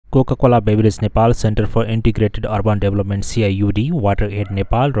Coca Cola beverage Nepal, centre for integrated urban development CIUD, water aid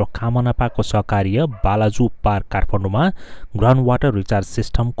Nepal र खामनापाको सहकार्य Balaju park काठमाडौँमा ground water recharge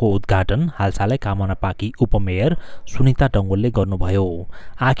सिस्टमको उद्घाटन हालसालै खामनापाकी उपमेयर सुनिता डंगोलले गर्नुभयो।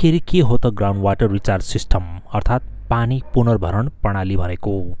 आखिर के हो त ग्राउन्ड वाटर रिचार्ज सिस्टम अर्थात् पानी पुनर्भरण प्रणाली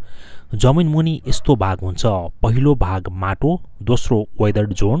भनेको? जमिन मुनि यस्तो भाग हुन्छ। पहिलो भाग माटो, दोस्रो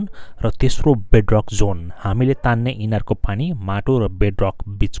वेदर्ड जोन र तेस्रो बेडरक जोन। हामीले तान्ने इनारको पानी माटो र बेडरक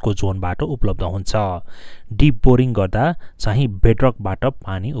बीचको जोनबाट उपलब्ध हुन्छ। डिप बोरिङ गर्दा चाहिँ बेडरकबाट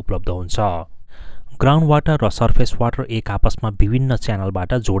पानी उपलब्ध हुन्छ। ग्राउन्ड वाटर र सर्फेस वाटर एक आपसमा विभिन्न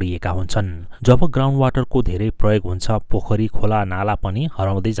च्यानलबाट जोडिएका हुन्छन्। जब ग्राउन्ड वाटरको धेरै प्रयोग हुन्छ, पोखरी, खोला, नाला पनि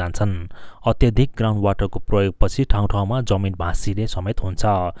हराउँदै जान्छन्। अत्यधिक ग्राउन्ड वाटरको प्रयोगपछि ठाउँ ठाउँमा जमिन भाँसिने समेत हुन्छ।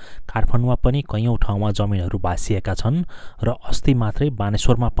 काठमाडौँमा पनि कैयौँ ठाउँमा जमिनहरू भाँसिएका छन् र अस्ति मात्रै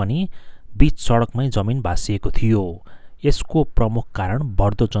बानेश्वरमा पनि बीच सडकमै जमिन भाँसिएको थियो। यसको प्रमुख कारण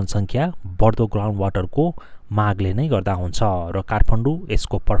बढ्दो जनसङ्ख्या, बढ्दो ग्राउन्ड वाटरको मागले नै गर्दा हुन्छ र काठमाडौँ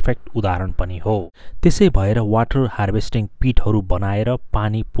यसको पर्फेक्ट उदाहरण पनि हो। त्यसै भएर वाटर हार्भेस्टिङ पिटहरू बनाएर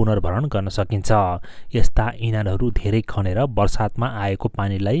पानी पुनर्भरण गर्न सकिन्छ। यस्ता इनारहरू धेरै खनेर बर्सातमा आएको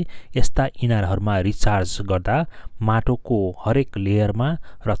पानीलाई यस्ता इनारहरूमा रिचार्ज गर्दा माटोको हरेक लेयरमा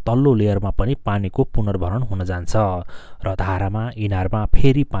र तल्लो लेयरमा पनि पानीको पुनर्भरण हुन जान्छ र धारामा, इनारमा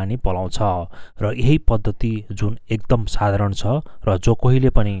फेरि पानी पलाउँछ। र यही पद्धति जुन एकदम साधारण छ र जो कोहीले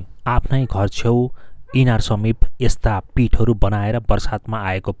पनि आफ्नै घर छेउ इनार समीप यस्ता पिटहरू बनाएर बर्सातमा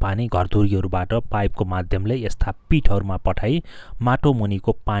आएको पानी घरधुरीहरूबाट पाइपको माध्यमले यस्ता पिटहरूमा पठाई माटो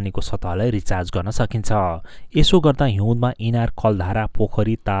मुनिको पानीको सतहलाई रिचार्ज गर्न सकिन्छ। यसो गर्दा हिउँदमा इनार, कलधारा,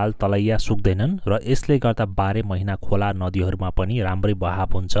 पोखरी, ताल, तलैया सुक्दैनन् र यसले गर्दा 12 महिना खोला, नदीहरूमा पनि राम्रै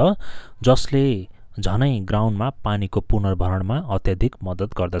बहाव हुन्छ, जसले झनै ग्राउन्डमा पानीको पुनर्भरणमा अत्यधिक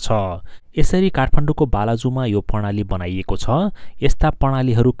मद्दत गर्दछ। यसरी काठमाडौँको बालाजुमा यो प्रणाली बनाइएको छ। यस्ता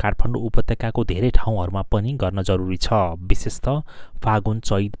प्रणालीहरू काठमाडौँ उपत्यकाको धेरै ठाउँहरूमा पनि गर्न जरुरी छ। विशेषतः फागुन,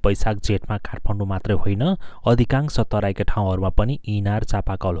 चैत, वैशाख, जेठमा काठमाडौँ मात्रै होइन, अधिकांश तराईका ठाउँहरूमा पनि इनार,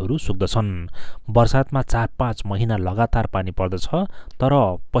 चापाकलहरू सुक्दछन्। बर्सातमा 4-5 महिना लगातार पानी पर्दछ, तर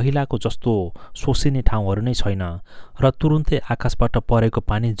पहिलाको जस्तो सोसिने ठाउँहरू नै छैन र तुरुन्तै आकाशबाट परेको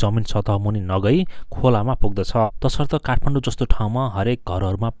पानी जमिन सतह मुनि नगई खोलामा पुग्दछ। तसर्थ काठमाडौँ जस्तो ठाउँमा हरेक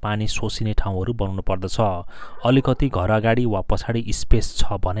घरहरूमा पानी सोसिने ठाउँहरू बनाउनु पर्दछ। अलिकति घर अगाडि वा पछाडि स्पेस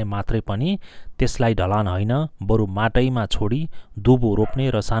छ भने मात्रै पनि त्यसलाई ढलान होइन, बरु माटैमा छोडी दुबो रोप्ने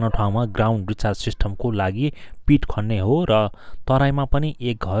र सानो ठाउँमा ग्राउन्ड रिचार्ज सिस्टमको लागि पिट खन्ने हो र तराईमा पनि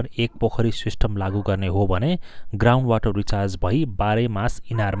एक घर एक पोखरी सिस्टम लागू गर्ने हो भने ग्राउन्ड वाटर रिचार्ज भई 12 मास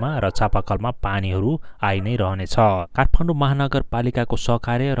इनारमा र चापाकलमा पानीहरू आइ नै रहनेछ। काठमाडौँ महानगरपालिकाको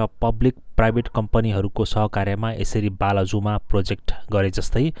सहकार्य र पब्लिक प्राइभेट कम्पनीहरूको सहकार्यमा यसरी बालाजुमा प्रोजेक्ट गरे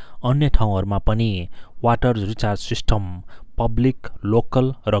जस्तै अन्य ठाउँहरूमा पनि water recharge system public,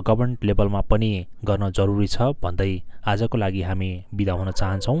 local र गभर्नमेन्ट लेभलमा पनि गर्न जरुरी छ भन्दै आजको लागि हामी बिदा हुन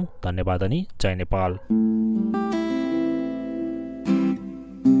चाहन्छौँ। धन्यवाद अनि जय नेपाल।